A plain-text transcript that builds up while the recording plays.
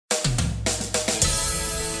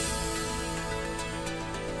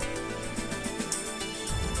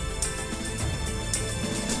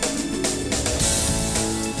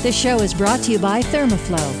This show is brought to you by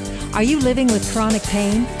Thermoflow. Are you living with chronic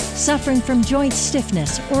pain, suffering from joint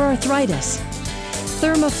stiffness or arthritis?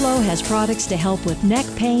 Thermoflow has products to help with neck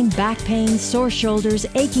pain, back pain, sore shoulders,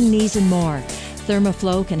 aching knees, and more.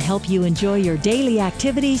 Thermoflow can help you enjoy your daily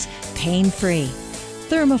activities pain-free.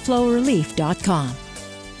 ThermoflowRelief.com.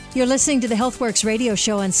 You're listening to the Healthworx Radio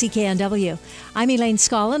Show on CKNW. I'm Elaine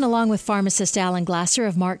Scollin, along with pharmacist Alan Glasser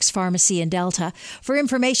of Mark's Pharmacy in Delta. For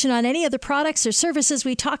information on any of the products or services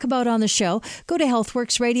we talk about on the show, go to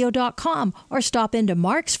healthworxradio.com or stop into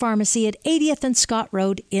Mark's Pharmacy at 80th and Scott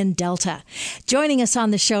Road in Delta. Joining us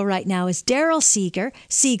on the show right now is Daryl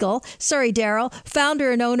Siegel,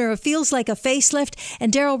 founder and owner of Feels Like a Facelift.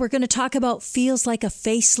 And Daryl, we're going to talk about Feels Like a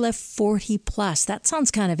Facelift 40 Plus. That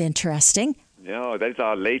sounds kind of interesting. Yeah, that's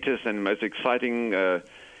our latest and most exciting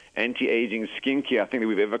anti-aging skincare I think that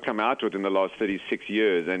we've ever come out with in the last 36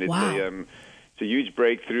 years. And it's, it's a huge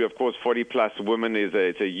breakthrough. Of course, 40-plus women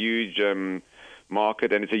it's a huge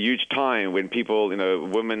market, and it's a huge time when people,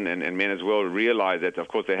 women and men as well, realize that, of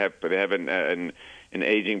course, they have an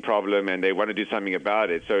aging problem and they want to do something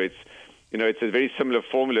about it. So it's a very similar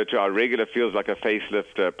formula to our regular Feels Like a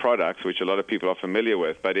Facelift products, which a lot of people are familiar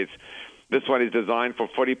with, but this one is designed for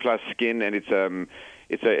 40-plus skin, and it's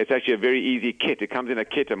actually a very easy kit. It comes in a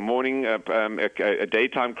kit: a morning, a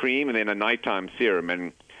daytime cream, and then a nighttime serum.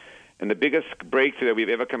 And the biggest breakthrough that we've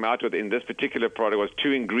ever come out with in this particular product was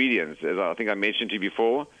 2 ingredients, as I think I mentioned to you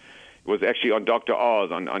before. It was actually on Dr. Oz,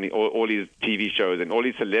 on all these TV shows, and all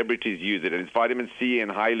these celebrities use it. And it's vitamin C and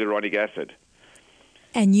hyaluronic acid.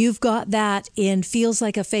 And you've got that in Feels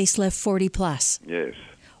Like a Facelift 40 Plus. Yes.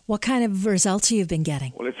 What kind of results have you been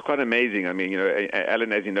getting? Well, it's quite amazing. I mean,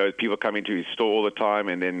 Alan, as you know, people come into his store all the time,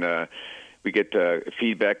 and then we get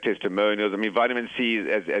feedback, testimonials. I mean, vitamin C,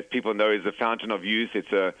 as people know, is the fountain of youth. It's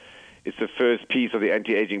the first piece of the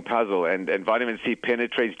anti-aging puzzle, and vitamin C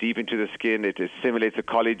penetrates deep into the skin. It assimilates the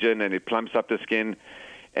collagen, and it plumps up the skin.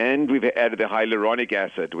 And we've added the hyaluronic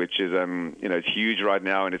acid, which is, it's huge right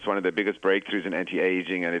now, and it's one of the biggest breakthroughs in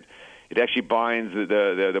anti-aging, and it actually binds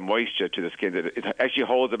the moisture to the skin. It actually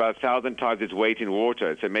holds about 1,000 times its weight in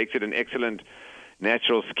water, so it makes it an excellent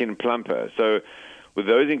natural skin plumper. So with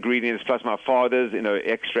those ingredients, plus my father's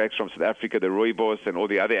extracts from South Africa, the rooibos, and all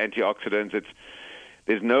the other antioxidants,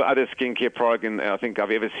 there's no other skincare product I think I've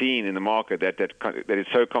ever seen in the market that is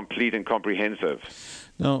so complete and comprehensive.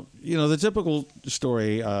 Now, the typical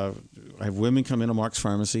story, I have women come into Mark's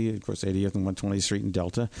Pharmacy, of course, 80th and 120th Street in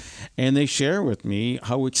Delta, and they share with me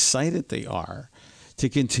how excited they are to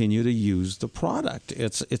continue to use the product.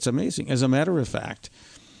 It's amazing. As a matter of fact,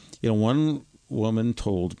 one woman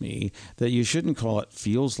told me that you shouldn't call it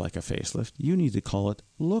Feels Like a Facelift. You need to call it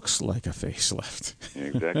Looks Like a Facelift.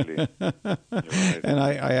 Exactly. Right. And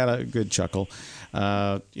I had a good chuckle.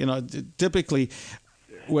 Typically,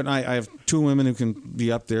 when I have 2 women who can be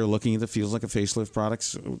up there looking at the Feels Like a Facelift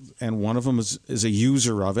products, and one of them is a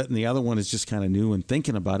user of it, and the other one is just kind of new and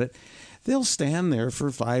thinking about it, they'll stand there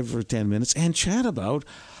for 5 or 10 minutes and chat about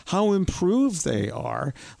how improved they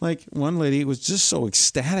are. Like one lady was just so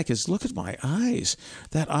ecstatic, look at my eyes.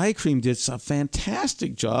 That eye cream did a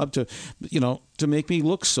fantastic job to make me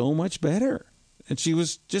look so much better. And she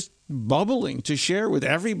was just bubbling to share with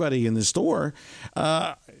everybody in the store,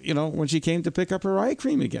 when she came to pick up her eye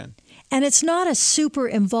cream again. And it's not a super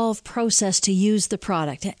involved process to use the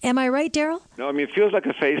product. Am I right, Daryl? No, I mean, it Feels Like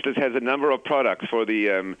a Facelift has a number of products for the...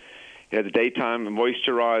 it has a daytime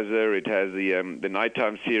moisturizer. It has the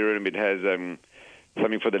nighttime serum. It has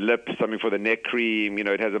something for the lips, something for the neck cream.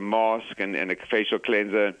 It has a mask and a facial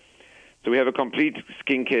cleanser. So we have a complete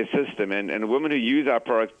skincare system, and women who use our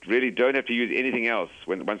product really don't have to use anything else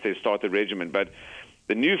once they start the regimen. But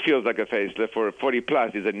the new Feels Like a Facelift for 40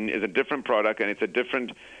 plus is a different product, and it's a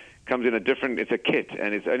kit,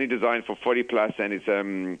 and it's only designed for 40 plus, and it's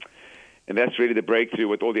and that's really the breakthrough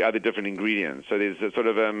with all the other different ingredients. So there's a sort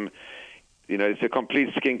of it's a complete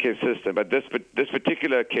skincare system, but this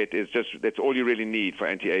particular kit that's all you really need for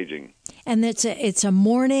anti-aging. And it's a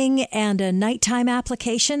morning and a nighttime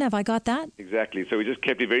application. Have I got that? Exactly. So we just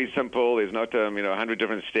kept it very simple. There's not 100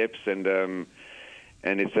 different steps, and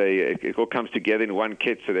it all comes together in one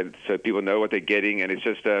kit so people know what they're getting. And it's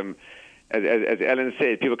just as Alan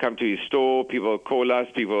said, people come to his store, people call us,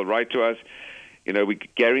 people write to us. We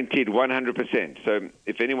guaranteed 100%. So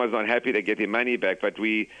if anyone's not happy, they get their money back. But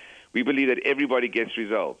we believe that everybody gets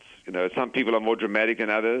results. Some people are more dramatic than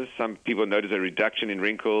others. Some people notice a reduction in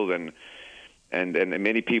wrinkles, and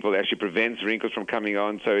many people actually prevents wrinkles from coming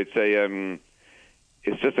on. So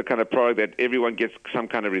it's just a kind of product that everyone gets some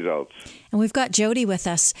kind of results. And we've got Jody with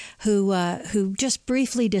us who just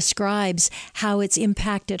briefly describes how it's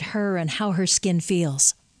impacted her and how her skin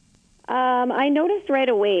feels. I noticed right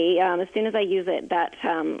away, as soon as I use it, that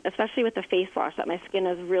especially with the face wash, that my skin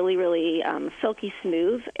is really, really silky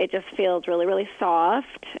smooth. It just feels really, really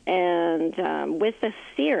soft. And with the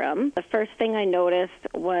serum, the first thing I noticed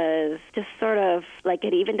was just sort of like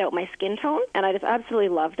it evened out my skin tone, and I just absolutely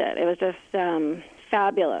loved it. It was just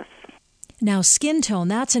fabulous. Now, skin tone,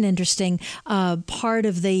 that's an interesting part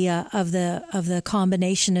of the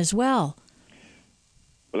combination as well.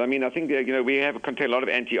 Well, I mean, I think we contain a lot of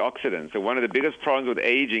antioxidants. So one of the biggest problems with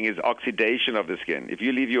aging is oxidation of the skin. If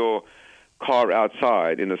you leave your car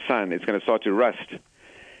outside in the sun, it's going to start to rust,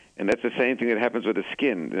 and that's the same thing that happens with the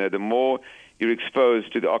skin. The more you're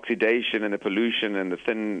exposed to the oxidation and the pollution and the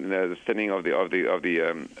thinning of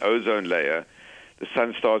the ozone layer, the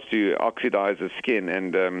sun starts to oxidize the skin,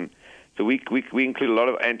 and so we include a lot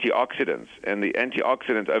of antioxidants, and the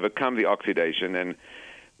antioxidants overcome the oxidation. And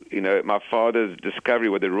my father's discovery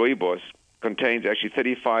with the rooibos contains actually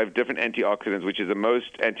 35 different antioxidants, which is the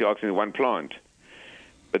most antioxidants in one plant.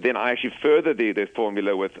 But then I actually furthered the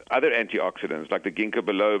formula with other antioxidants like the ginkgo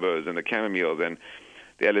bilobas and the chamomiles and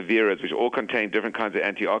the aloe veras, which all contain different kinds of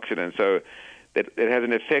antioxidants. So that it has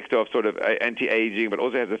an effect of sort of anti-aging, but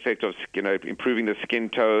also has an effect of improving the skin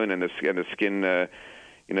tone and the skin,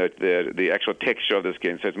 the actual texture of the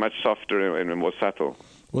skin. So it's much softer and more subtle.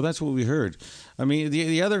 Well, that's what we heard. I mean,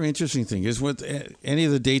 the other interesting thing is with any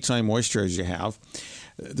of the daytime moisturizers you have,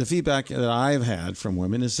 the feedback that I've had from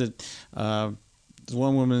women is that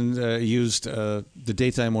one woman used the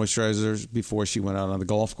daytime moisturizers before she went out on the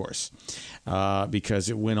golf course because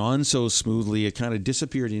it went on so smoothly, it kind of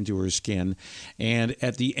disappeared into her skin. And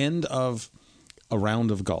at the end of a round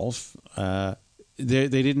of golf, they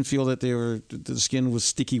didn't feel that the skin was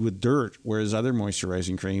sticky with dirt, whereas other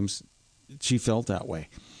moisturizing creams, she felt that way.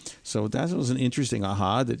 So that was an interesting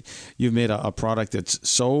aha that you've made a product that's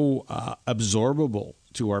so absorbable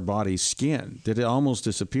to our body's skin that it almost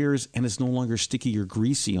disappears and it's no longer sticky or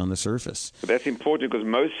greasy on the surface. That's important because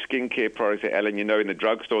most skincare products, Alan, in the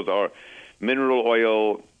drugstores are mineral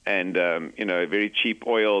oil and very cheap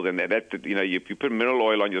oils, and you put mineral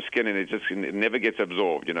oil on your skin and it never gets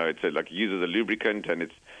absorbed. It's like used as a lubricant, and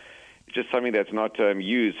it's just something that's not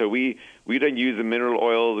used. So we don't use the mineral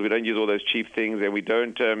oils, we don't use all those cheap things, and we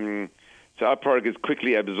don't. So our product is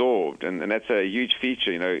quickly absorbed, and that's a huge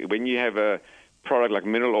feature. When you have a product like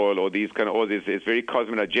mineral oil or these kind of oils, it's very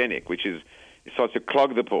cosmetogenic, which is it starts to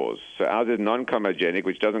clog the pores. So ours is non-comedogenic,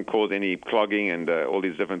 which doesn't cause any clogging and all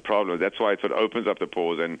these different problems. That's why it sort of opens up the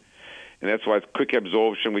pores, and that's why it's quick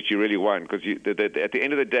absorption, which you really want, because at the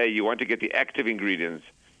end of the day, you want to get the active ingredients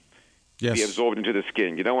be absorbed into the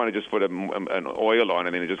skin. You don't want to just put an oil on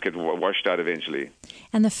and then it just gets washed out eventually.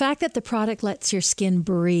 And the fact that the product lets your skin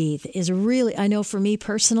breathe is really, I know for me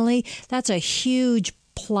personally, that's a huge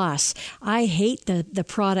plus. I hate the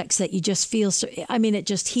products that you just feel so, it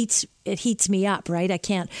just heats me up, right? I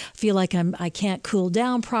can't feel like I can't cool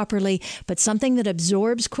down properly, but something that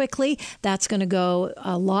absorbs quickly, that's going to go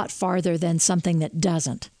a lot farther than something that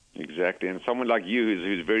doesn't. Exactly, and someone like you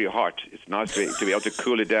who's very hot, it's nice to be able to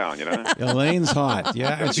cool it down, Elaine's hot,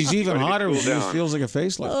 yeah, and she's even hotter. It feels like a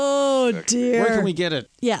facelift. Oh, dear. Where can we get it?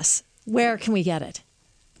 Yes, where can we get it?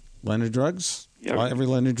 Leonard Drugs, every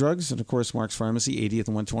Leonard Drugs, and of course Mark's Pharmacy, 80th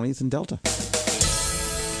and 120th in Delta.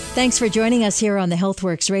 Thanks for joining us here on the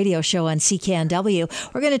Healthworx Radio Show on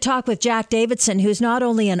CKNW. We're going to talk with Jack Davidson, who's not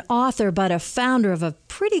only an author, but a founder of a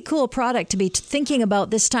pretty cool product to be thinking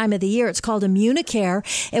about this time of the year. It's called Immunicare.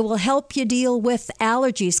 It will help you deal with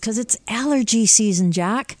allergies because it's allergy season,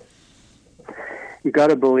 Jack. You got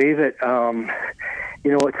to believe it.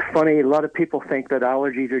 It's funny. A lot of people think that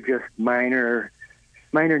allergies are just minor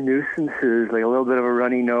nuisances, like a little bit of a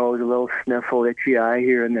runny nose, a little sniffle, itchy eye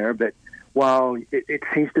here and there, but wow, it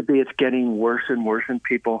seems to be it's getting worse and worse in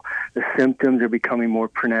people. The symptoms are becoming more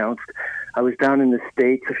pronounced. I was down in the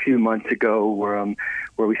States a few months ago where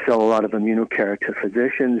we sell a lot of Immunicare to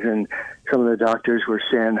physicians, and some of the doctors were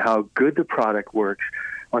saying how good the product works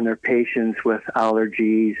on their patients with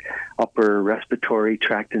allergies, upper respiratory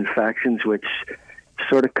tract infections, which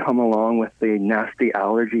sort of come along with the nasty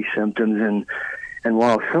allergy symptoms. And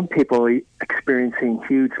while some people are experiencing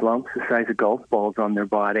huge lumps the size of golf balls on their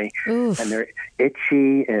body, and they're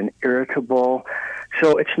itchy and irritable,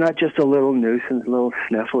 so it's not just a little nuisance, a little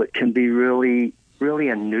sniffle. It can be really, really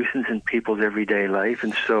a nuisance in people's everyday life.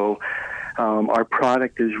 And so our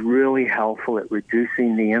product is really helpful at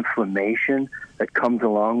reducing the inflammation that comes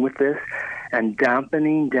along with this and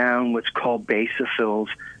dampening down what's called basophils.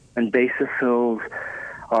 And basophils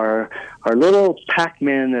are little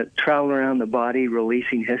Pac-Man that travel around the body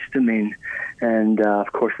releasing histamine. And,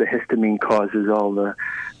 of course, the histamine causes all the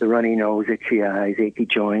the runny nose, itchy eyes, achy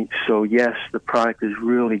joints. So yes, the product is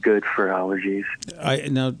really good for allergies.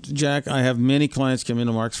 Now, Jack, I have many clients come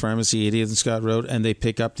into Mark's Pharmacy, 80th and Scott Road, and they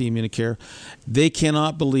pick up the Immunicare. They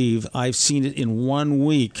cannot believe I've seen it in 1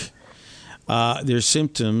 week. Their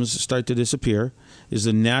symptoms start to disappear. It's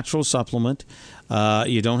a natural supplement.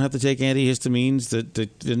 You don't have to take antihistamines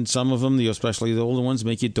that some of them, especially the older ones,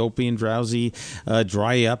 make you dopey and drowsy,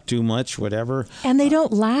 dry up too much, whatever. And they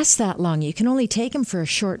don't last that long. You can only take them for a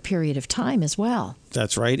short period of time as well.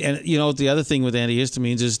 That's right. And, the other thing with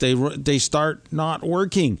antihistamines is they start not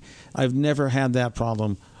working. I've never had that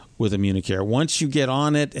problem with Immunicare. Once you get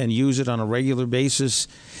on it and use it on a regular basis,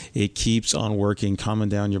 it keeps on working, calming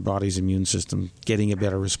down your body's immune system, getting a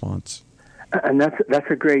better response. And that's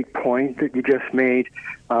a great point that you just made.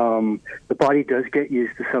 The body does get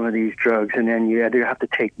used to some of these drugs, and then you either have to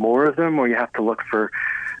take more of them or you have to look for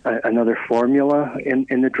another formula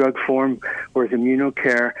in the drug form. Whereas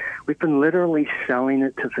Immunicare, we've been literally selling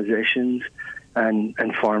it to physicians and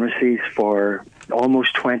pharmacies for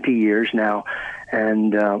almost 20 years now,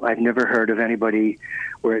 and I've never heard of anybody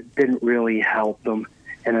where it didn't really help them.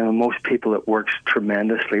 And most people, it works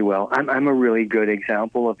tremendously well. I'm a really good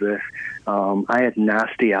example of this. I had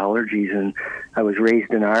nasty allergies, and I was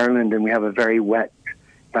raised in Ireland, and we have a very wet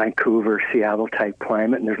Vancouver, Seattle-type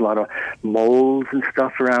climate, and there's a lot of molds and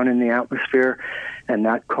stuff around in the atmosphere, and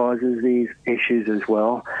that causes these issues as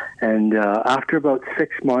well. And after about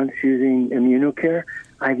 6 months using Immunicare,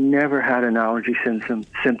 I've never had an allergy symptom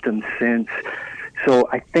since. So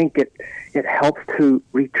I think it helps to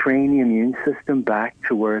retrain the immune system back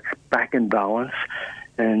to where it's back in balance,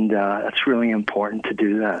 and it's really important to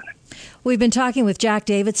do that. We've been talking with Jack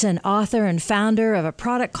Davidson, author and founder of a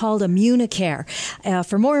product called Immunicare.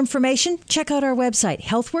 For more information, check out our website,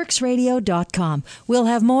 healthworxradio.com. We'll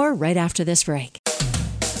have more right after this break.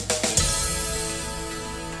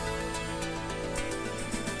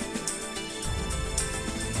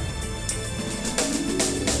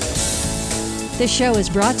 This show is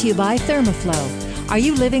brought to you by Thermoflow. Are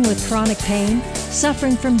you living with chronic pain,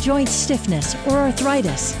 suffering from joint stiffness or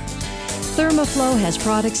arthritis? Thermoflow has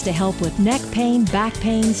products to help with neck pain, back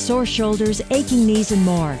pain, sore shoulders, aching knees, and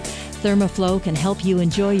more. Thermoflow can help you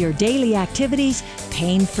enjoy your daily activities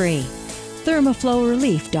pain-free.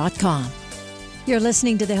 ThermoflowRelief.com. You're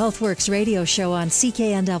listening to the Healthworx Radio Show on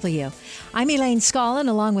CKNW. I'm Elaine Scollin,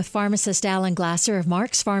 along with pharmacist Alan Glasser of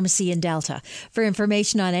Mark's Pharmacy in Delta. For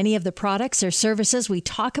information on any of the products or services we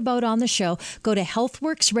talk about on the show, go to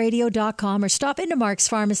healthworxradio.com or stop into Mark's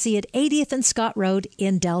Pharmacy at 80th and Scott Road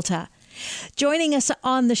in Delta. Joining us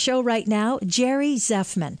on the show right now, Jerry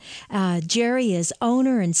Zeffman. Jerry is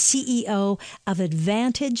owner and CEO of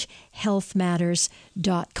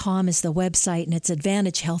AdvantageHealthMatters.com is the website, and it's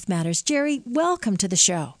Advantage Health Matters. Jerry, welcome to the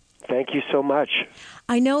show. Thank you so much.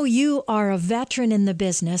 I know you are a veteran in the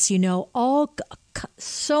business. You know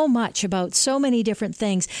so much about so many different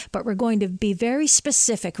things, but we're going to be very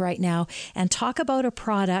specific right now and talk about a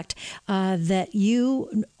product that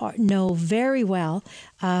you know very well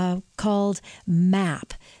called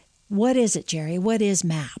MAP. What is it, Jerry? What is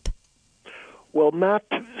MAP? Well, MAP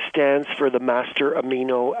stands for the Master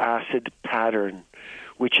Amino Acid Pattern,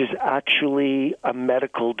 which is actually a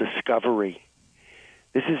medical discovery.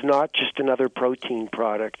 This is not just another protein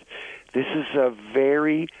product. This is a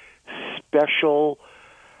very special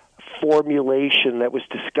formulation that was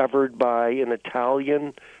discovered by an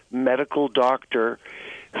Italian medical doctor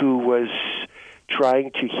who was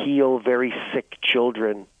trying to heal very sick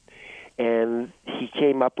children. And he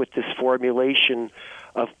came up with this formulation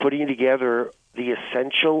of putting together the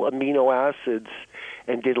essential amino acids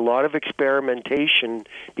and did a lot of experimentation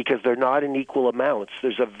because they're not in equal amounts.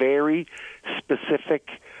 There's a very specific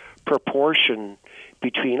proportion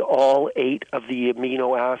between all 8 of the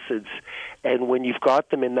amino acids. And when you've got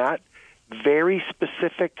them in that very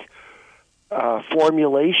specific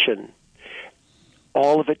formulation,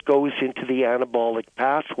 all of it goes into the anabolic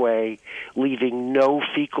pathway, leaving no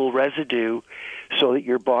fecal residue, so that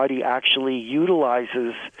your body actually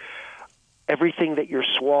utilizes everything that you're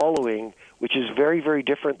swallowing, which is very, very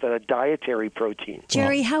different than a dietary protein.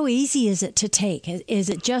 Jerry, how easy is it to take? Is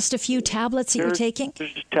it just a few tablets that you're taking?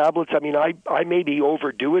 There's tablets. I mean, I maybe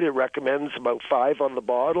overdo it. It recommends about 5 on the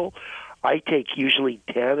bottle. I take usually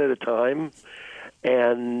 10 at a time,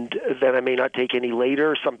 and then I may not take any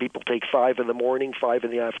later. Some people take 5 in the morning, 5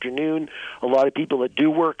 in the afternoon. A lot of people that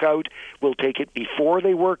do work out will take it before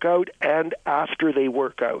they work out and after they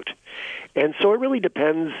work out. And so it really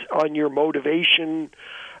depends on your motivation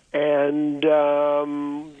and,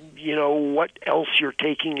 what else you're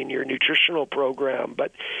taking in your nutritional program.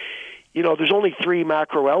 But there's only 3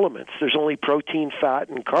 macro elements. There's only protein, fat,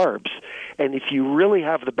 and carbs. And if you really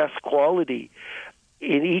have the best quality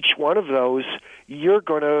in each one of those, you're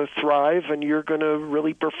going to thrive and you're going to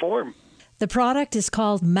really perform. The product is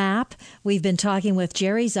called MAP. We've been talking with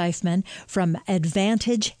Jerry Zeifman from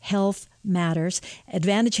Advantage Health Matters.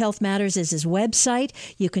 Advantage Health Matters is his website.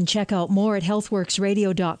 You can check out more at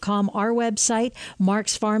healthworksradio.com. Our website,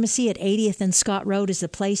 Mark's Pharmacy at 80th and Scott Road, is the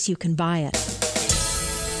place you can buy it.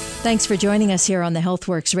 Thanks for joining us here on the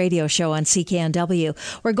Healthworx Radio Show on CKNW.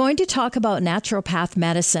 We're going to talk about naturopath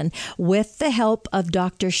medicine with the help of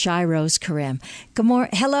Dr. Shirose Karim. Good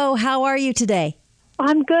morning. Hello, how are you today?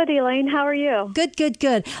 I'm good, Elaine. How are you?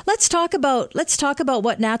 Good. Let's talk about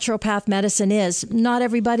what naturopath medicine is. Not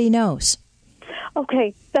everybody knows.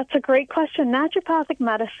 Okay, that's a great question. Naturopathic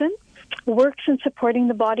medicine works in supporting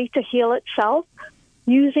the body to heal itself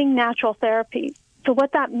using natural therapies. So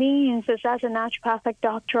what that means is, as a naturopathic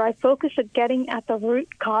doctor, I focus at getting at the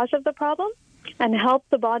root cause of the problem and help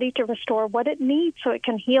the body to restore what it needs so it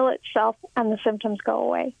can heal itself and the symptoms go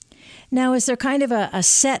away. Now, is there kind of a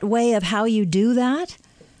set way of how you do that?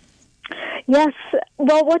 Yes.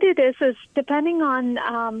 Well, what it is depending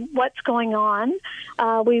on what's going on,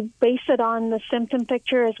 we base it on the symptom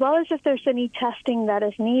picture as well as if there's any testing that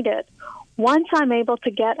is needed. Once I'm able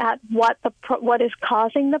to get at what is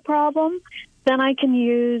causing the problem, then I can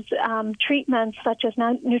use treatments such as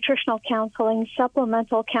nutritional counseling,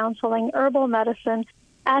 supplemental counseling, herbal medicine,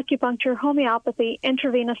 acupuncture, homeopathy,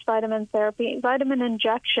 intravenous vitamin therapy, vitamin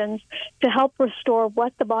injections to help restore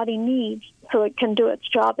what the body needs so it can do its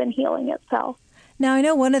job in healing itself. Now, I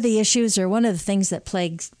know one of the issues or one of the things that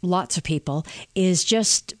plagues lots of people is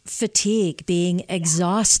just fatigue, being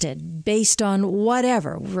exhausted based on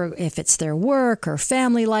whatever, if it's their work or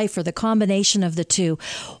family life or the combination of the two.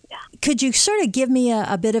 Could you sort of give me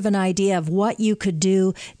a bit of an idea of what you could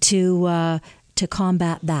do to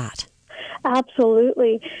combat that?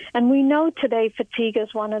 Absolutely. And we know today fatigue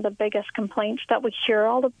is one of the biggest complaints that we hear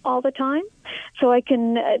all the time. So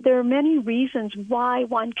there are many reasons why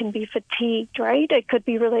one can be fatigued, right? It could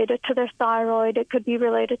be related to their thyroid. It could be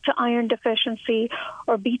related to iron deficiency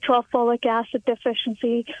or B12 folic acid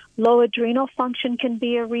deficiency. Low adrenal function can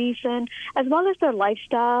be a reason, as well as their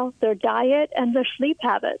lifestyle, their diet, and their sleep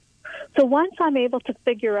habits. So once I'm able to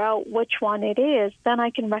figure out which one it is, then I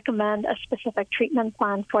can recommend a specific treatment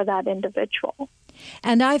plan for that individual.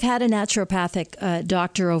 And I've had a naturopathic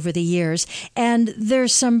doctor over the years, and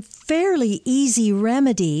there's some fairly easy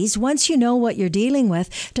remedies once you know what you're dealing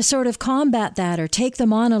with to sort of combat that or take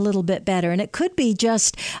them on a little bit better. And it could be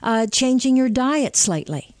just changing your diet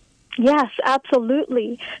slightly. Yes,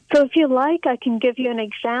 absolutely. So if you like, I can give you an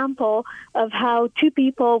example of how 2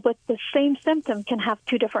 people with the same symptom can have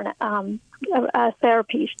 2 different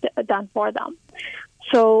therapies done for them.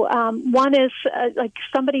 So one is like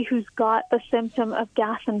somebody who's got the symptom of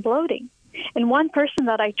gas and bloating. And one person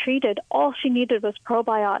that I treated, all she needed was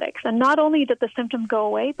probiotics. And not only did the symptom go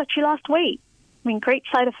away, but she lost weight. I mean, great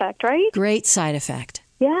side effect, right? Great side effect.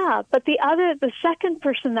 Yeah, but the second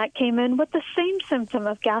person that came in with the same symptom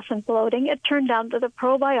of gas and bloating, it turned out that the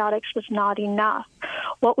probiotics was not enough.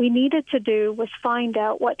 What we needed to do was find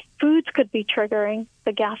out what foods could be triggering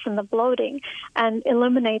the gas and the bloating and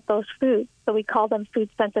eliminate those foods. So we call them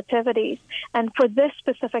food sensitivities. And for this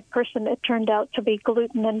specific person, it turned out to be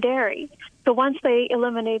gluten and dairy. So once they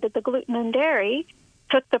eliminated the gluten and dairy,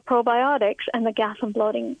 took the probiotics, and the gas and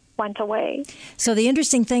bloating went away. So the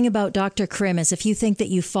interesting thing about Dr. Karim is if you think that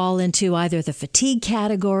you fall into either the fatigue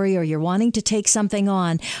category or you're wanting to take something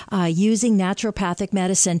on using naturopathic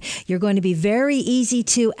medicine, you're going to be very easy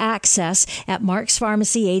to access at Mark's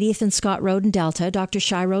Pharmacy, 80th and Scott Road in Delta. Dr.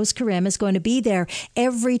 Shirose Karim is going to be there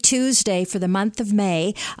every Tuesday for the month of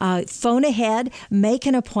May. Phone ahead, make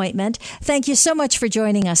an appointment. Thank you so much for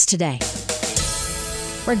joining us today.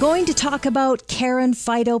 We're going to talk about Karen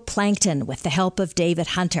phytoplankton with the help of David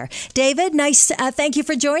Hunter. David, thank you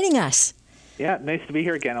for joining us. Yeah, nice to be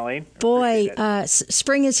here again, Elaine. Boy,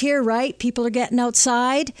 spring is here, right? People are getting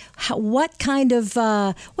outside. What kind of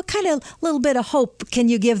little bit of hope can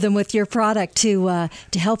you give them with your product to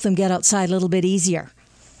help them get outside a little bit easier?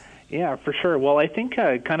 Yeah, for sure. Well, I think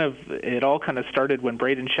it all started when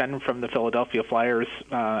Braden Shen from the Philadelphia Flyers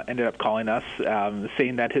ended up calling us,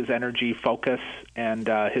 saying that his energy focus and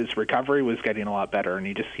his recovery was getting a lot better, and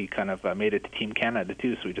he made it to Team Canada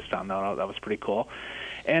too. So we just found out that was pretty cool.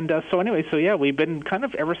 And we've been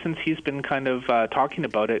ever since he's been talking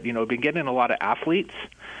about it. We've been getting a lot of athletes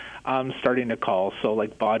starting to call, so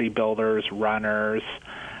like bodybuilders, runners.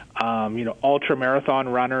 ultra marathon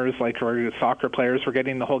runners, like our soccer players. We're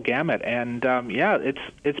getting the whole gamut, and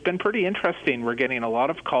it's been pretty interesting. We're getting a lot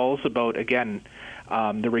of calls about, again,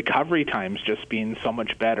 the recovery times just being so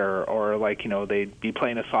much better, or they'd be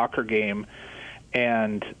playing a soccer game,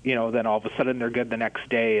 and then all of a sudden they're good the next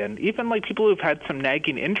day, and even like people who've had some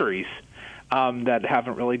nagging injuries that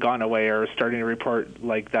haven't really gone away are starting to report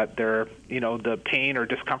like that they're the pain or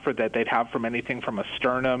discomfort that they'd have from anything from a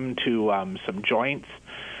sternum to some joints.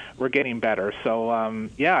 We're getting better. So,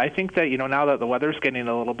 I think that, now that the weather's getting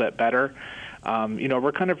a little bit better,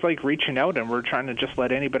 we're kind of like reaching out, and we're trying to just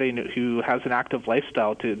let anybody who has an active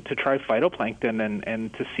lifestyle to try phytoplankton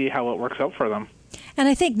and to see how it works out for them. And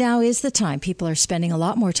I think now is the time. People are spending a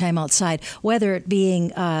lot more time outside, whether it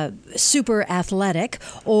being super athletic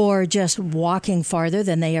or just walking farther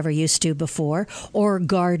than they ever used to before, or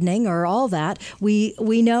gardening or all that. We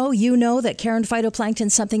know that Karen Phytoplankton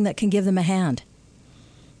is something that can give them a hand.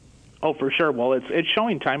 Oh, for sure. Well, it's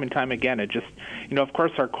showing time and time again. It just, of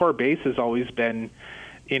course, our core base has always been,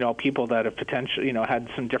 people that have potentially, had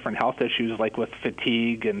some different health issues, like with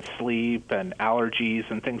fatigue and sleep and allergies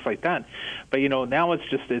and things like that. But, now it's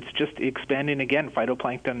just expanding again.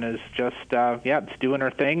 Phytoplankton is just, it's doing her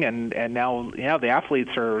thing. And now, the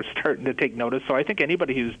athletes are starting to take notice. So I think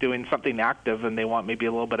anybody who's doing something active and they want maybe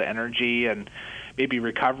a little bit of energy and maybe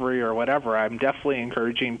recovery or whatever, I'm definitely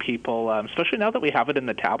encouraging people, especially now that we have it in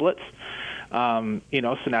the tablets. So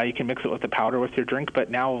now you can mix it with the powder with your drink.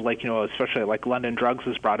 But now, especially like London Drugs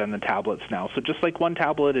has brought in the tablets now. So just like one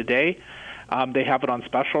tablet a day, they have it on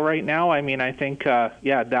special right now. I mean, I think, I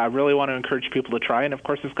really want to encourage people to try. And of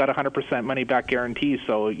course, it's got 100% money back guarantee.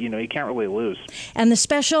 So, you can't really lose. And the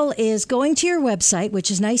special is going to your website,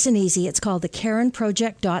 which is nice and easy. It's called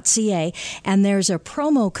thekarenproject.ca. And there's a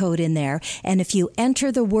promo code in there. And if you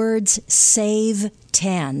enter the words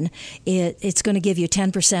SAVE10, it's going to give you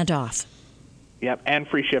 10% off. Yep, and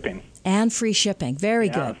free shipping. And free shipping. Very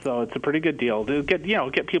good. So it's a pretty good deal to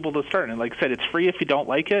get people to start. And like I said, it's free if you don't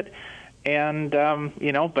like it. And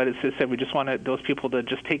but it's just that we just want those people to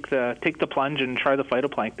just take the plunge and try the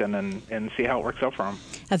phytoplankton and see how it works out for them.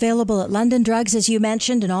 Available at London Drugs, as you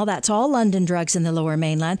mentioned, and that's all London Drugs in the Lower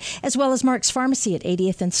Mainland, as well as Mark's Pharmacy at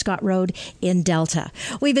 80th and Scott Road in Delta.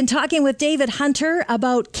 We've been talking with David Hunter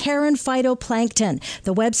about Karen Phytoplankton.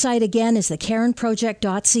 The website again is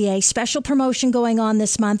thekarenproject.ca. Special promotion going on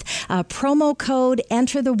this month. Promo code,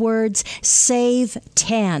 enter the words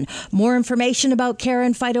SAVE10. More information about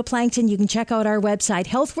Karen Phytoplankton, you can check out our website,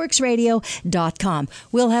 healthworksradio.com.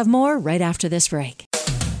 We'll have more right after this break.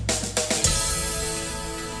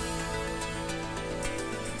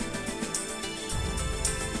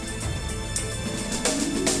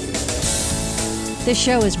 This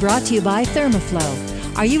show is brought to you by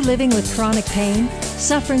Thermoflow. Are you living with chronic pain,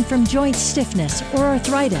 suffering from joint stiffness, or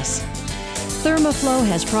arthritis? Thermoflow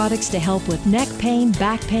has products to help with neck pain,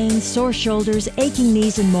 back pain, sore shoulders, aching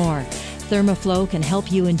knees, and more. Thermoflow can help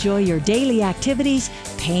you enjoy your daily activities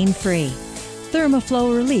pain-free.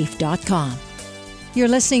 ThermoflowRelief.com. You're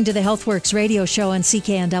listening to the Healthworx Radio Show on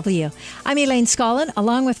CKNW. I'm Elaine Scollin,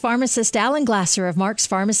 along with pharmacist Alan Glasser of Mark's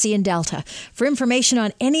Pharmacy in Delta. For information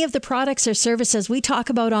on any of the products or services we talk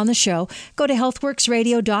about on the show, go to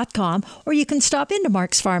healthworksradio.com, or you can stop into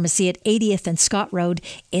Mark's Pharmacy at 80th and Scott Road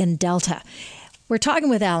in Delta. We're talking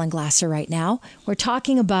with Alan Glasser right now. We're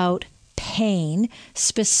talking about pain,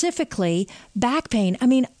 specifically back pain. I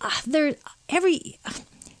mean,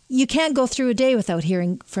 you can't go through a day without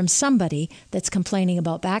hearing from somebody that's complaining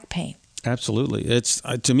about back pain. Absolutely. It's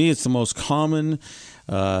to me, it's the most common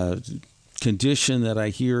condition that I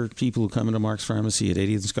hear people who come into Mark's Pharmacy at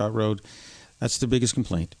 80th and Scott Road. That's the biggest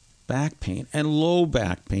complaint. Back pain and low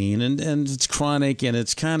back pain, and it's chronic, and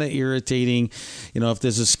it's kind of irritating. If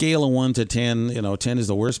there's a scale of 1 to 10, 10 is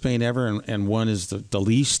the worst pain ever, and 1 is the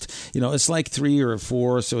least. It's like 3 or a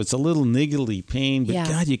 4, so it's a little niggly pain. But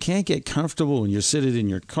God, you can't get comfortable when you're seated in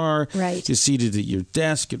your car. Right. You're seated at your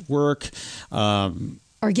desk at work. Or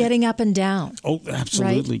getting up and down. Oh,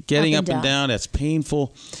 absolutely. Right? Getting up and down, that's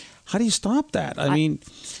painful. How do you stop that? I mean,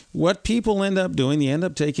 what people end up doing, they end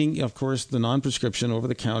up taking, of course, the non-prescription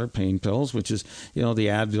over-the-counter pain pills, which is, the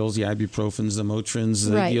Advils, the ibuprofens, the Motrins,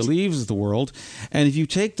 the Aleve of the world. And if you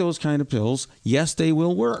take those kind of pills, yes, they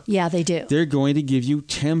will work. Yeah, they do. They're going to give you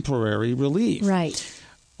temporary relief. Right.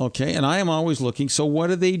 Okay, and I am always looking, so what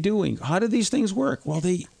are they doing? How do these things work? Well,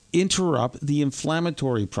 they interrupt the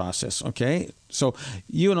inflammatory process, okay? So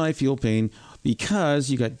you and I feel pain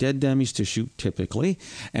because you got dead damaged tissue typically,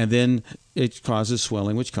 and then it causes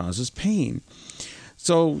swelling, which causes pain.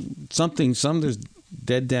 So there's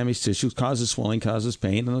dead damaged tissue causes swelling, causes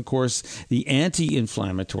pain, and of course the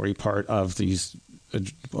anti-inflammatory part of these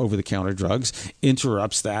over-the-counter drugs,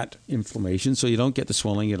 interrupts that inflammation, so you don't get the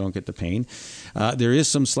swelling, you don't get the pain. There is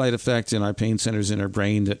some slight effect in our pain centers in our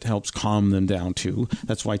brain that helps calm them down too.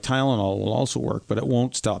 That's why Tylenol will also work, but it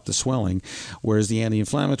won't stop the swelling, whereas the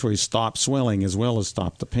anti-inflammatories stop swelling as well as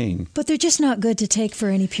stop the pain. But they're just not good to take for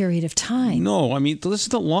any period of time. No, I mean, this is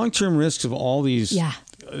the long-term risks of all these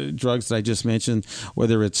drugs that I just mentioned,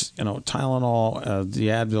 whether it's Tylenol, the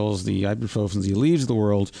Advils, the ibuprofens, the Aleve of the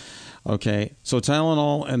world. Okay, so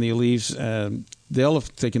Tylenol and the Aleves,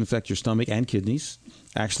 they can affect your stomach and kidneys.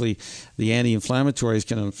 Actually, the anti-inflammatories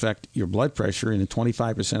can affect your blood pressure, and in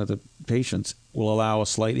 25% of the patients will allow a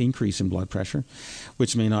slight increase in blood pressure,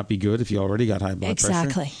 which may not be good if you already got high blood pressure.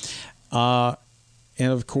 Exactly.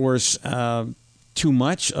 And of course, too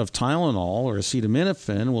much of Tylenol or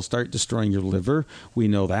acetaminophen will start destroying your liver. We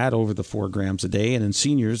know that over the 4 grams a day. And in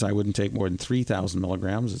seniors, I wouldn't take more than 3,000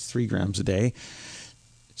 milligrams. It's 3 grams a day.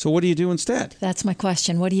 So what do you do instead? That's my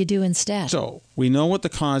question. What do you do instead? So we know what the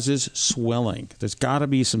cause is, swelling. There's got to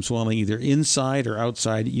be some swelling either inside or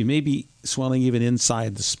outside. You may be swelling even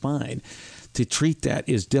inside the spine. To treat that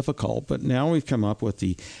is difficult, but now we've come up with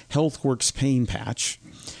the Healthworx pain patch.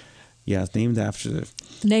 Yeah, it's named after the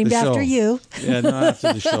after you. Yeah, not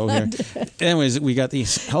after the show here. Anyways, we got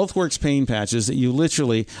these Healthworx pain patches that you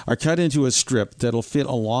literally are cut into a strip that'll fit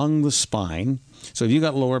along the spine. So if you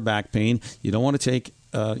got lower back pain, you don't want to take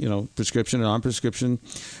prescription or non-prescription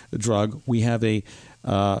drug. We have a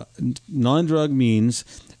non-drug means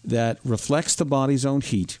that reflects the body's own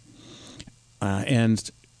heat. And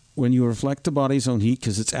when you reflect the body's own heat,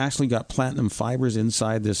 because it's actually got platinum fibers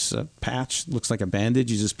inside this patch, looks like a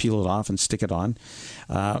bandage, you just peel it off and stick it on.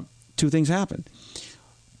 2 things happen.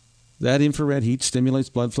 That infrared heat stimulates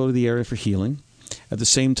blood flow to the area for healing. At the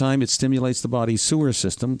same time, it stimulates the body's sewer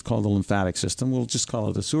system, called the lymphatic system. We'll just call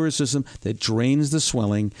it the sewer system, that drains the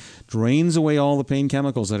swelling, drains away all the pain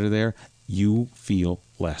chemicals that are there. You feel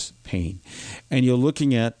less pain. And you're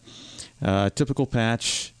looking at a typical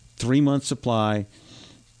patch, 3-month supply,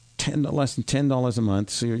 less than $10 a month.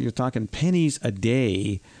 So you're talking pennies a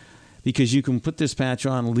day, because you can put this patch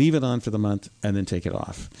on, leave it on for the month, and then take it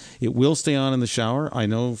off. It will stay on in the shower. I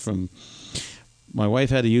know from... My wife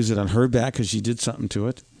had to use it on her back because she did something to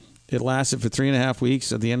it. It lasted for 3.5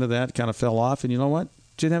 weeks. At the end of that, it kind of fell off. And you know what?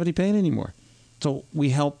 She didn't have any pain anymore. So we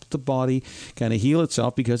help the body kind of heal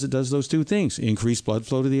itself because it does those 2 things. Increase blood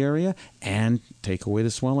flow to the area and take away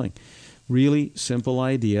the swelling. Really simple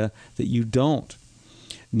idea that you don't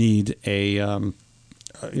need a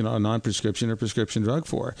non-prescription or prescription drug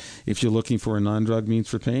for. If you're looking for a non-drug means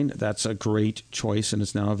for pain, that's a great choice, and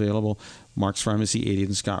it's now available. Mark's Pharmacy, 80th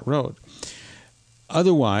and Scott Road.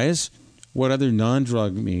 Otherwise, what other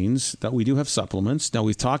non-drug means that we do have supplements. Now,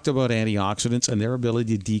 we've talked about antioxidants and their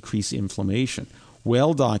ability to decrease inflammation.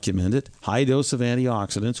 Well documented, high dose of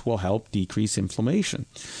antioxidants will help decrease inflammation.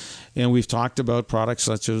 And we've talked about products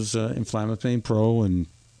such as Inflamapain Pro and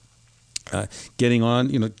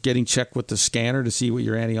getting checked with the scanner to see what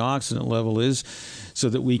your antioxidant level is so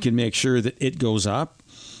that we can make sure that it goes up.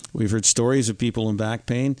 We've heard stories of people in back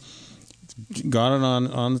pain, got it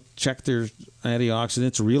on check their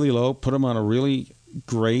antioxidants really low, put them on a really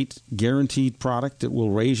great guaranteed product that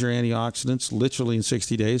will raise your antioxidants literally in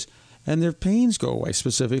 60 days, and their pains go away,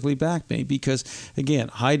 specifically back pain, because, again,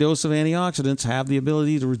 high dose of antioxidants have the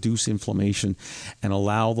ability to reduce inflammation and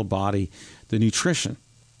allow the body the nutrition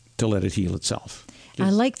to let it heal itself. I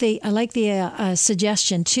like the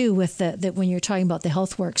suggestion too with that when you're talking about the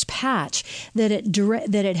Healthworx patch that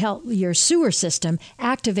it helps your sewer system,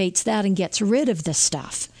 activates that and gets rid of the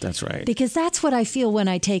stuff. That's right. Because that's what I feel when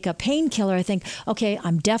I take a painkiller. I think, okay,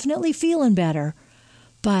 I'm definitely feeling better,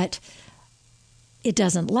 but it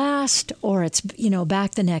doesn't last, or it's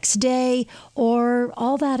back the next day, or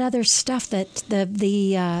all that other stuff that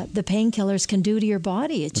the painkillers can do to your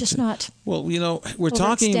body. It's just not. Well, we're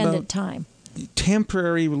talking about time.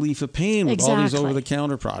 Temporary relief of pain with all these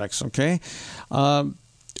over-the-counter products, okay?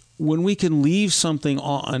 When we can leave something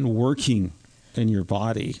on working in your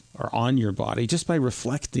body or on your body just by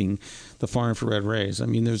reflecting the far infrared rays. I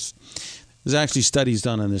mean, there's actually studies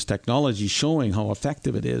done on this technology showing how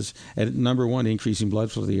effective it is at, number 1, increasing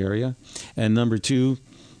blood flow to the area, and number 2,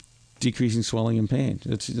 decreasing swelling and pain.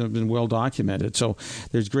 It's been well documented. So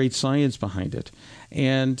there's great science behind it.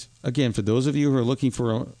 And again, for those of you who are looking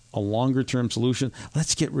for a longer-term solution,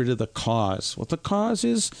 let's get rid of the cause. What the cause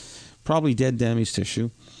is, probably dead damaged tissue,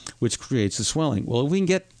 which creates the swelling. Well, if we can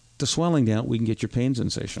get the swelling down, we can get your pain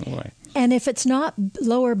sensation away. And if it's not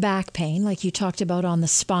lower back pain, like you talked about on the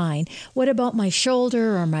spine, what about my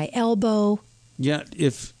shoulder or my elbow? Yeah,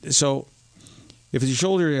 if it's your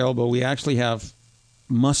shoulder or elbow, we actually have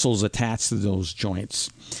muscles attached to those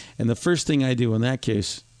joints. And the first thing I do in that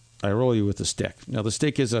case, I roll you with the stick. Now, the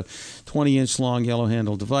stick is a 20-inch long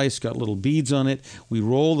yellow-handled device, got little beads on it. We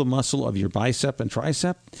roll the muscle of your bicep and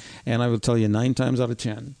tricep, and I will tell you 9 times out of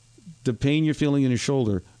 10, the pain you're feeling in your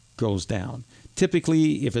shoulder goes down.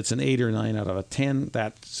 Typically, if it's an 8 or 9 out of a 10,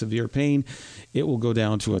 that severe pain, it will go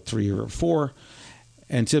down to a 3 or a 4.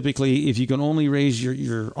 And typically, if you can only raise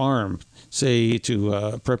your arm, say,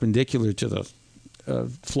 to perpendicular to the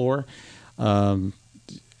floor,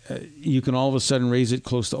 you can all of a sudden raise it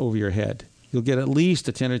close to over your head. You'll get at least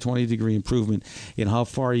a 10 or 20 degree improvement in how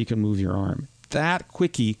far you can move your arm. That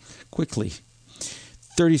quickly,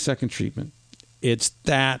 30-second treatment. It's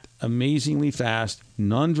that amazingly fast,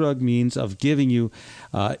 non-drug means of giving you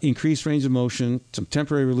increased range of motion, some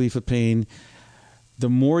temporary relief of pain. The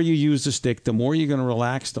more you use the stick, the more you're going to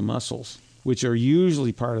relax the muscles, which are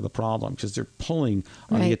usually part of the problem because they're pulling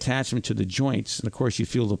on the attachment to the joints. And, of course, you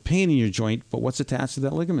feel the pain in your joint, but what's attached to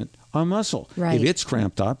that ligament? A muscle. Right. If it's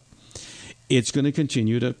cramped up, it's going to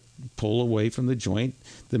continue to pull away from the joint.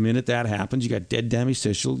 The minute that happens, you got dead damaged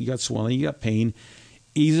tissue, you got swelling, you got pain.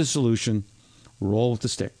 Easy solution, roll with the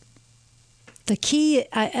stick. The key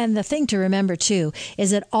and the thing to remember, too,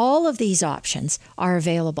 is that all of these options are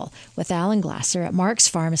available with Alan Glasser at Mark's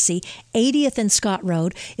Pharmacy, 80th and Scott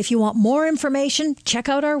Road. If you want more information, check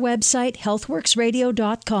out our website,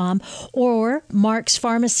 healthworxradio.com, or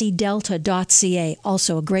markspharmacydelta.ca,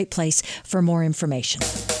 also a great place for more information.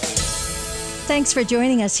 Thanks for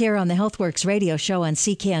joining us here on the Healthworx Radio Show on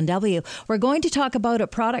CKNW. We're going to talk about a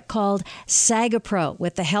product called Sagapro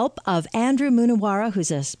with the help of Andrew Munawara,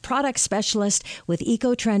 who's a product specialist with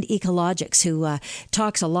EcoTrend Ecologics, who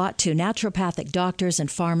talks a lot to naturopathic doctors and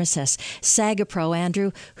pharmacists. Sagapro,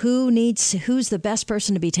 Andrew, who's the best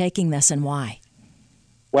person to be taking this and why?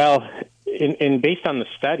 Well, based on the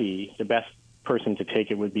study, the best person to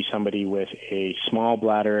take it would be somebody with a small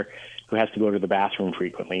bladder who has to go to the bathroom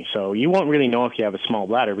frequently. So you won't really know if you have a small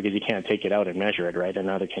bladder because you can't take it out and measure it, right? And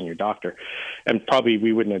neither can your doctor. And probably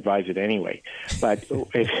we wouldn't advise it anyway. But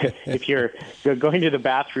if you're going to the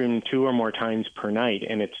bathroom 2 or more times per night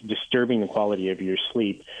and it's disturbing the quality of your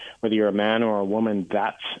sleep, whether you're a man or a woman,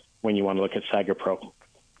 that's when you want to look at Sagapro.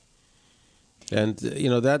 And,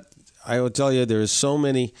 that I will tell you, there's so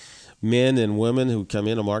many men and women who come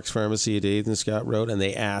into Mark's Pharmacy at 8th and Scott Road and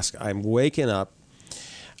they ask, I'm waking up,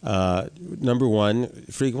 number one,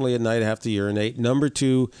 frequently at night I have to urinate. Number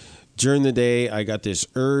 2, during the day I got this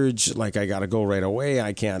urge, like I got to go right away.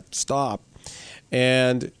 I can't stop.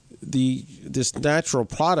 And this natural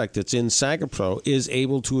product that's in Sagapro is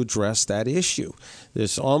able to address that issue.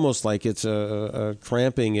 It's almost like it's a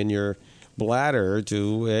cramping in your bladder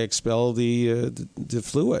to expel the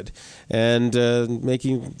fluid and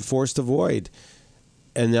making forced a void.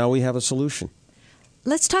 And now we have a solution.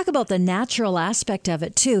 Let's talk about the natural aspect of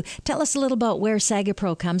it, too. Tell us a little about where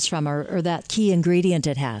Sagapro comes from or that key ingredient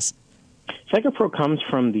it has. Sagapro comes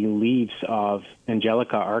from the leaves of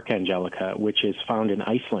Angelica archangelica, which is found in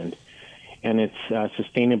Iceland. And it's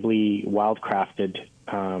sustainably wildcrafted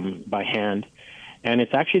by hand. And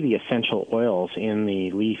it's actually the essential oils in the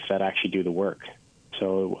leaf that actually do the work.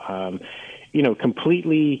 So,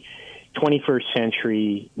 completely 21st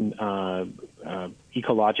century,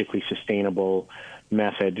 ecologically sustainable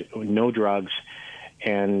method, no drugs,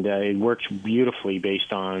 and it works beautifully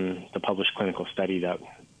based on the published clinical study that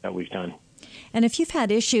we've done. And if you've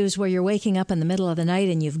had issues where you're waking up in the middle of the night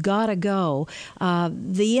and you've got to go,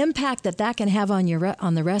 the impact that can have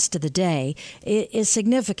on the rest of the day is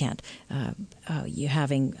significant. You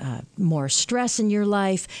having more stress in your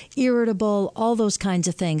life, irritable, all those kinds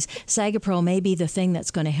of things. Sagapro may be the thing that's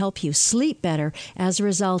going to help you sleep better as a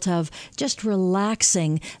result of just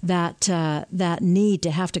relaxing that need to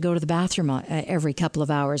have to go to the bathroom every couple of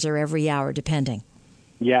hours or every hour, depending.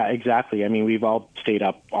 Yeah, exactly. I mean, we've all stayed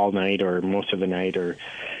up all night or most of the night or,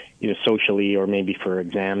 socially or maybe for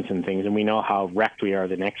exams and things, and we know how wrecked we are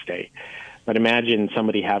the next day. But imagine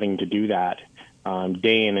somebody having to do that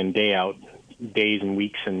day in and day out, days and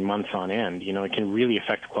weeks and months on end. It can really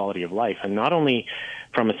affect the quality of life, and not only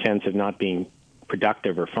from a sense of not being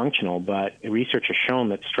productive or functional, but research has shown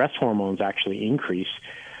that stress hormones actually increase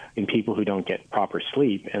in people who don't get proper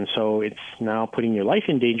sleep. And so it's now putting your life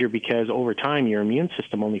in danger because over time your immune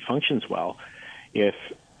system only functions well if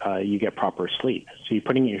you get proper sleep. So you're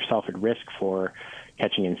putting yourself at risk for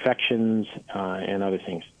catching infections and other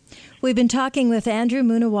things. We've been talking with Andrew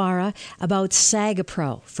Munawara about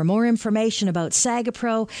Sagapro. For more information about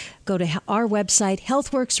Sagapro, go to our website,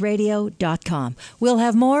 healthworxradio.com. We'll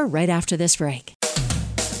have more right after this break.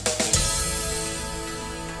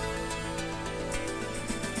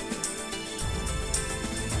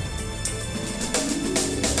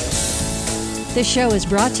 This show is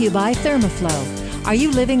brought to you by Thermoflow. Are you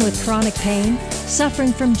living with chronic pain,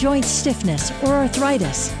 suffering from joint stiffness, or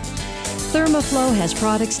arthritis? Thermoflow has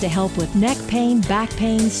products to help with neck pain, back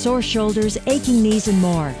pain, sore shoulders, aching knees, and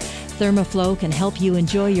more. Thermoflow can help you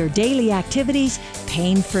enjoy your daily activities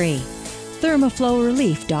pain-free.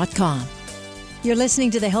 ThermoflowRelief.com. You're listening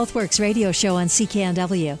to the Healthworx Radio Show on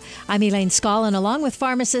CKNW. I'm Elaine Scollin, along with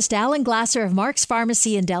pharmacist Alan Glasser of Mark's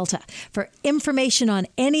Pharmacy in Delta. For information on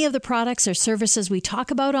any of the products or services we talk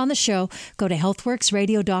about on the show, go to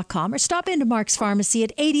healthworxradio.com or stop into Mark's Pharmacy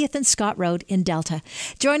at 80th and Scott Road in Delta.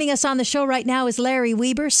 Joining us on the show right now is Larry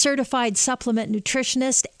Weber, certified supplement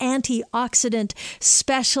nutritionist, antioxidant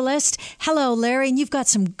specialist. Hello, Larry, and you've got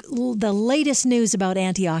the latest news about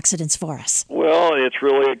antioxidants for us. Well, it's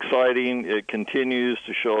really exciting. It continues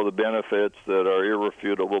to show the benefits that are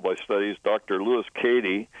irrefutable by studies. Dr. Louis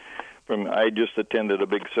Cady, I just attended a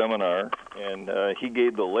big seminar, and he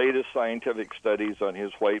gave the latest scientific studies on his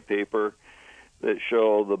white paper that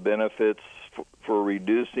show the benefits for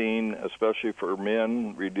reducing, especially for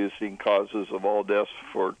men, reducing causes of all deaths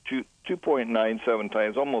for 2.97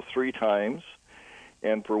 times, almost 3 times.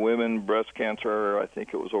 And for women, breast cancer, I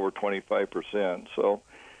think it was over 25%. So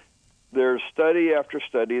there's study after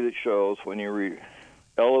study that shows when you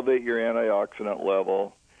elevate your antioxidant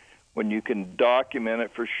level, when you can document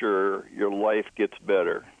it for sure, your life gets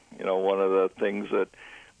better. You know, one of the things that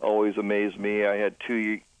always amazed me, I had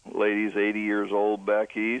 2 ladies, 80 years old,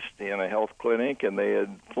 back east in a health clinic, and they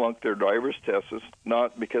had flunked their driver's tests,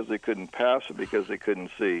 not because they couldn't pass it, because they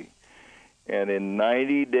couldn't see. And in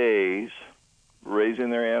 90 days, raising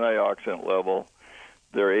their antioxidant level,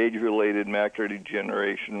 their age-related macular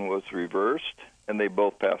degeneration was reversed, and they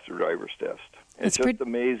both passed their driver's test. It's just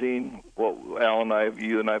amazing. Well, Alan,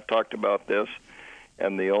 you and I have talked about this,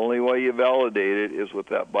 and the only way you validate it is with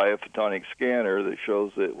that biophotonic scanner that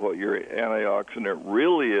shows that what your antioxidant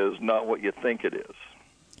really is, not what you think it is.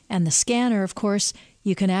 And the scanner, of course,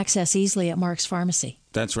 you can access easily at Mark's Pharmacy.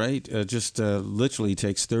 That's right. Just literally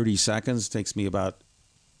takes 30 seconds. It takes me about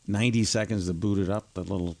 90 seconds to boot it up, the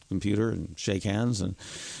little computer, and shake hands, and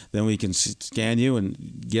then we can scan you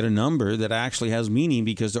and get a number that actually has meaning,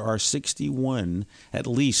 because there are 61, at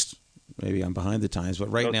least. Maybe I'm behind the times,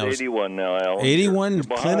 but right now 81 now, Alan. 81 You're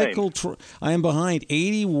clinical. I am behind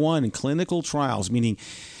 81 clinical trials, meaning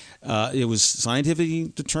it was scientifically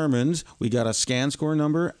determined. We got a scan score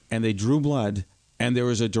number, and they drew blood. And there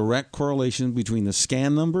was a direct correlation between the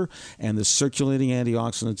scan number and the circulating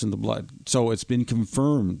antioxidants in the blood. So it's been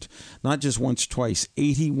confirmed, not just once, twice,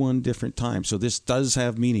 81 different times. So this does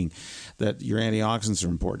have meaning that your antioxidants are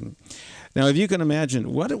important. Now, if you can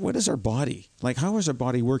imagine, what is our body? Like, how is our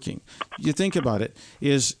body working? You think about it,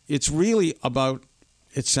 it's really about,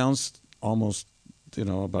 it sounds almost,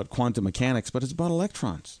 about quantum mechanics, but it's about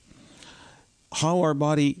electrons. How our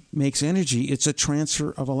body makes energy, it's a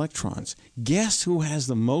transfer of electrons. Guess who has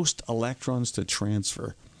the most electrons to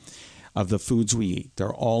transfer of the foods we eat?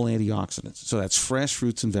 They're all antioxidants. So that's fresh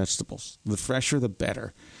fruits and vegetables. The fresher, the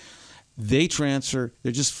better. They're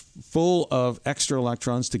just full of extra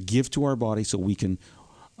electrons to give to our body so we can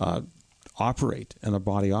operate, and our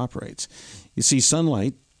body operates. You see,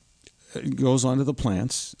 sunlight goes onto the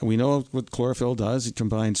plants, and we know what chlorophyll does. It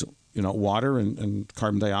combines water and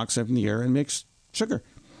carbon dioxide in the air and makes sugar,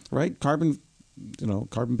 right?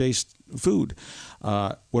 Carbon-based food.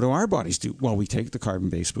 What do our bodies do? Well, we take the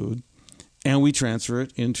carbon-based food and we transfer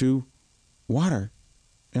it into water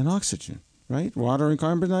and oxygen, right? Water and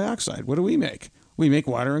carbon dioxide. What do we make? We make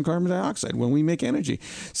water and carbon dioxide when we make energy.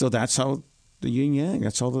 So that's how the yin-yang,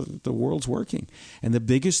 that's how the world's working. And the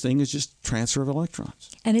biggest thing is just transfer of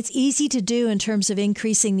electrons. And it's easy to do in terms of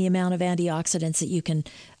increasing the amount of antioxidants that you can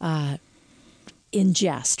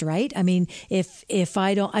ingest, right? I mean, if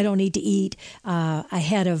I don't need to eat a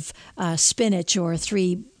head of spinach or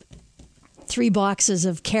three boxes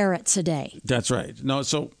of carrots a day. That's right. No,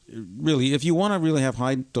 so really, if you want to really have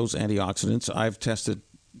high dose antioxidants, I've tested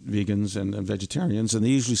vegans and vegetarians, and they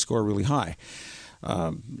usually score really high.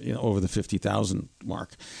 Over the 50,000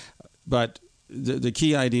 mark. But the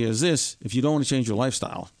key idea is this: if you don't want to change your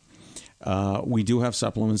lifestyle, we do have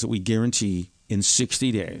supplements that we guarantee in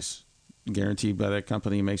 60 days, guaranteed by that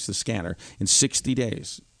company who makes the scanner, in 60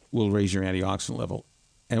 days will raise your antioxidant level.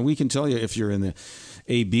 And we can tell you if you're in the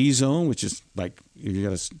AB zone, which is like you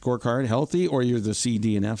got a scorecard, healthy, or you're the C,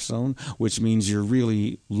 D, and F zone, which means you're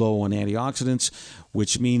really low on antioxidants,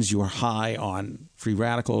 which means you're high on free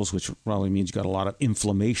radicals, which probably means you got a lot of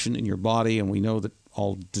inflammation in your body. And we know that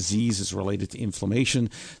all disease is related to inflammation.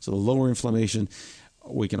 So the lower inflammation,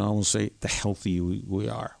 we can almost say the healthier we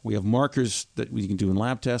are. We have markers that we can do in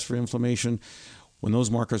lab tests for inflammation. When those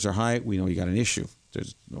markers are high, we know you got an issue.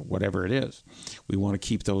 There's whatever it is. We want to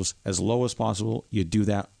keep those as low as possible. You do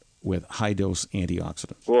that with high-dose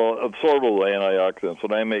antioxidants. Well, absorbable antioxidants.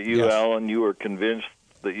 When I met you, Yes. Alan, you were convinced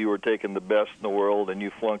that you were taking the best in the world, and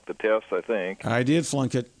you flunked the test, I think. I did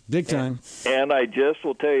flunk it big time. And I just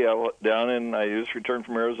will tell you, I just returned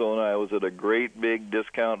from Arizona. I was at a great big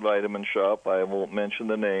discount vitamin shop. I won't mention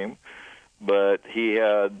the name, but he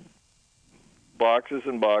had boxes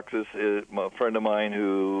and boxes. A friend of mine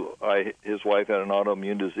his wife had an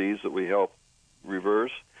autoimmune disease that we helped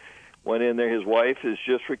reverse. Went in there. His wife is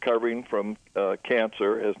just recovering from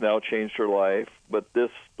cancer, has now changed her life. But this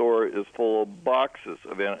store is full of boxes.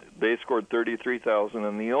 They scored 33,000,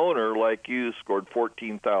 and the owner, like you, scored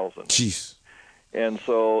 14,000. Jeez. And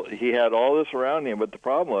so he had all this around him, but the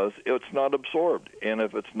problem was it's not absorbed. And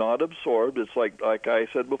if it's not absorbed, it's like I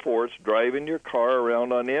said before, it's driving your car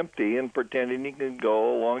around on empty and pretending you can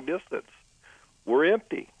go a long distance. We're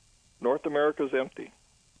empty. North America's empty.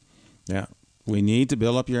 Yeah. We need to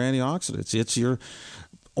build up your antioxidants. It's your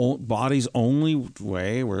body's only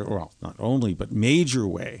way, well, not only, but major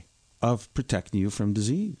way of protecting you from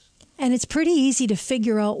disease. And it's pretty easy to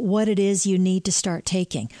figure out what it is you need to start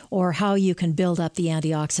taking or how you can build up the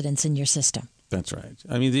antioxidants in your system. That's right.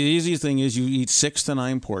 I mean, the easiest thing is you eat 6 to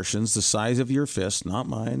 9 portions, the size of your fist, not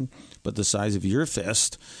mine, but the size of your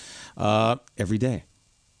fist, every day.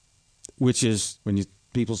 Which is, when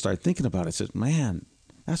people start thinking about it, says, man,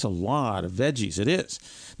 that's a lot of veggies. It is.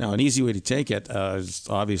 Now, an easy way to take it is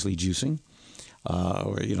obviously juicing.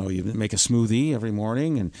 Or, you make a smoothie every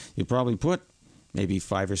morning, and you probably put maybe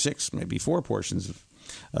 5 or 6, maybe 4 portions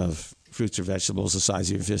of fruits or vegetables the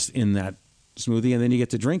size of your fist in that smoothie, and then you get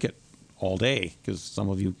to drink it all day, because some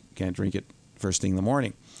of you can't drink it first thing in the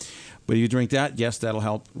morning. But if you drink that, yes, that'll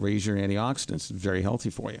help raise your antioxidants. It's very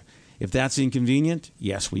healthy for you. If that's inconvenient,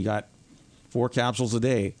 yes, we got 4 capsules a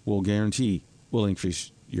day. We'll guarantee we'll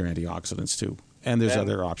increase your antioxidants too. And there's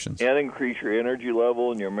other options. And increase your energy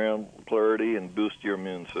level and your mental clarity and boost your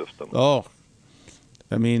immune system. Oh,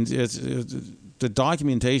 I mean, the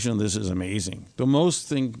documentation on this is amazing. The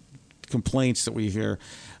most complaints that we hear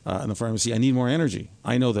in the pharmacy, I need more energy.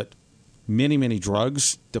 I know that many, many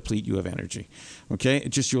drugs deplete you of energy. Okay?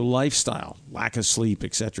 It's just your lifestyle, lack of sleep,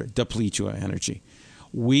 etc., deplete you of energy.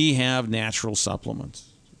 We have natural supplements.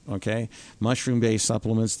 Okay, mushroom-based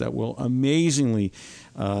supplements that will amazingly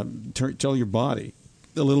tell your body,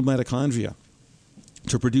 the little mitochondria,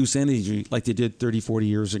 to produce energy like they did 30, 40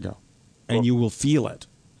 years ago. And you will feel it.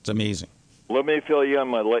 It's amazing. Let me fill you on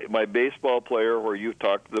my baseball player, where you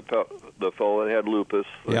talked to the fellow that had lupus,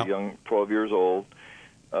 a young 12 years old,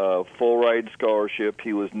 full ride scholarship.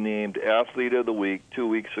 He was named Athlete of the Week 2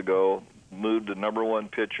 weeks ago, moved to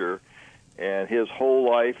 #1 pitcher. And his whole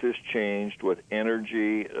life has changed with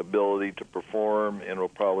energy, ability to perform, and will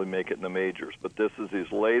probably make it in the majors. But this is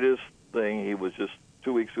his latest thing. He was just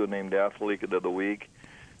 2 weeks ago named Athlete of the Week,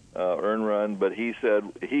 earn run. But he said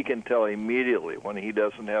he can tell immediately when he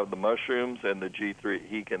doesn't have the mushrooms and the G3,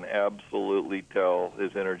 he can absolutely tell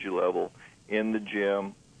his energy level in the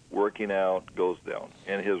gym, working out, goes down.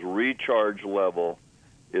 And his recharge level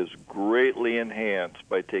is greatly enhanced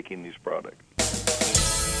by taking these products.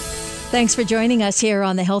 Thanks for joining us here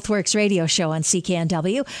on the Healthworx Radio Show on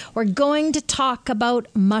CKNW. We're going to talk about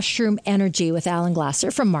mushroom energy with Alan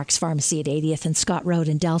Glasser from Mark's Pharmacy at 80th and Scott Road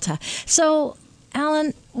in Delta. So,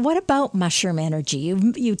 Alan, what about mushroom energy?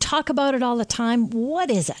 You talk about it all the time.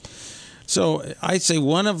 What is it? So I'd say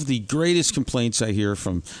one of the greatest complaints I hear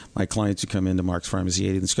from my clients who come into Mark's Pharmacy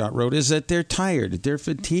 80th and Scott Road is that they're tired, they're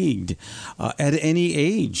fatigued, at any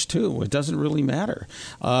age too. It doesn't really matter.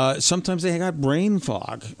 Sometimes they got brain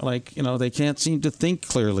fog, like they can't seem to think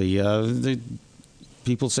clearly.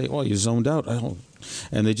 People say, "Oh, you zoned out,"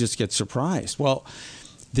 and they just get surprised. Well,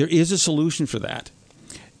 there is a solution for that.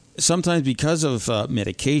 Sometimes because of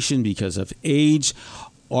medication, because of age,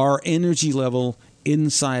 our energy level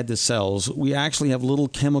inside the cells, we actually have little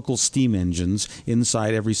chemical steam engines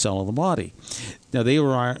inside every cell of the body. Now, they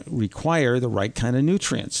require the right kind of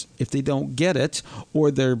nutrients. If they don't get it,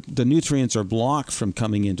 or the nutrients are blocked from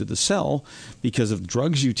coming into the cell because of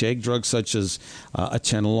drugs you take, drugs such as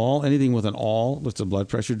atenolol, anything with an all, that's a blood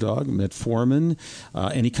pressure drug, metformin,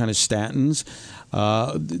 any kind of statins,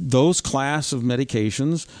 those class of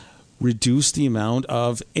medications reduce the amount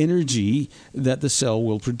of energy that the cell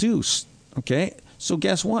will produce. Okay? So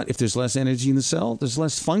guess what? If there's less energy in the cell, there's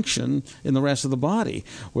less function in the rest of the body,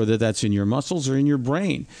 whether that's in your muscles or in your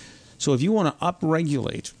brain. So if you want to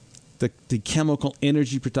upregulate the chemical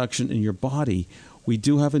energy production in your body, we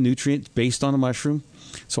do have a nutrient based on a mushroom.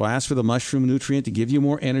 So ask for the mushroom nutrient to give you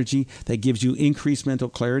more energy. That gives you increased mental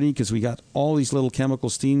clarity because we got all these little chemical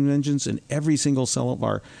steam engines in every single cell of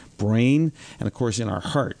our brain and, of course, in our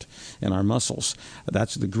heart and our muscles.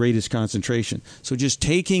 That's the greatest concentration. So just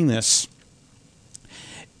taking this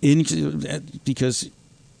because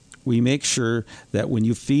we make sure that when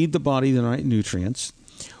you feed the body the right nutrients,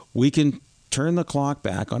 we can turn the clock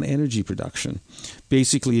back on energy production.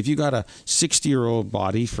 Basically, if you got a 60-year-old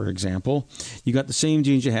body, for example, you got the same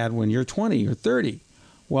genes you had when you're 20 or 30.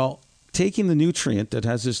 Well, taking the nutrient that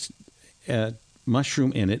has this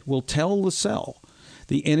mushroom in it will tell the cell,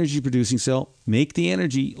 the energy-producing cell, make the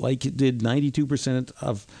energy like it did 92%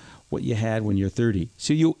 of what you had when you're 30.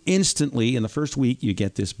 So you instantly, in the first week, you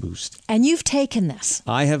get this boost. And you've taken this.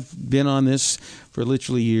 I have been on this for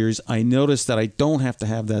literally years. I noticed that I don't have to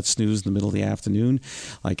have that snooze in the middle of the afternoon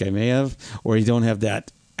like I may have, or you don't have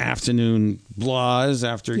that afternoon blahs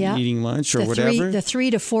after eating lunch or whatever. The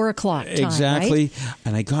 3 to 4 o'clock time, exactly. Right?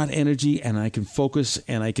 And I got energy and I can focus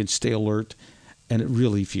and I can stay alert. And it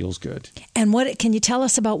really feels good. And what can you tell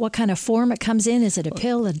us about what kind of form it comes in? Is it a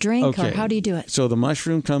pill, a drink, or how do you do it? So the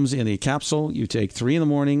mushroom comes in a capsule. You take 3 in the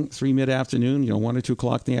morning, 3 mid-afternoon, 1 or 2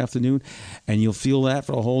 o'clock in the afternoon, and you'll feel that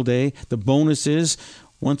for a whole day. The bonus is,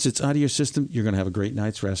 once it's out of your system, you're going to have a great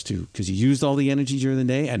night's rest too, because you used all the energy during the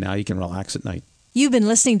day, and now you can relax at night. You've been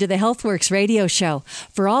listening to the Healthworx Radio Show.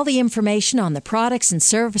 For all the information on the products and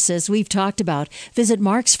services we've talked about, visit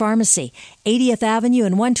Mark's Pharmacy, 80th Avenue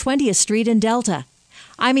and 120th Street in Delta.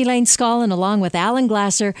 I'm Elaine Scollin along with Alan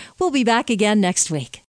Glasser. We'll be back again next week.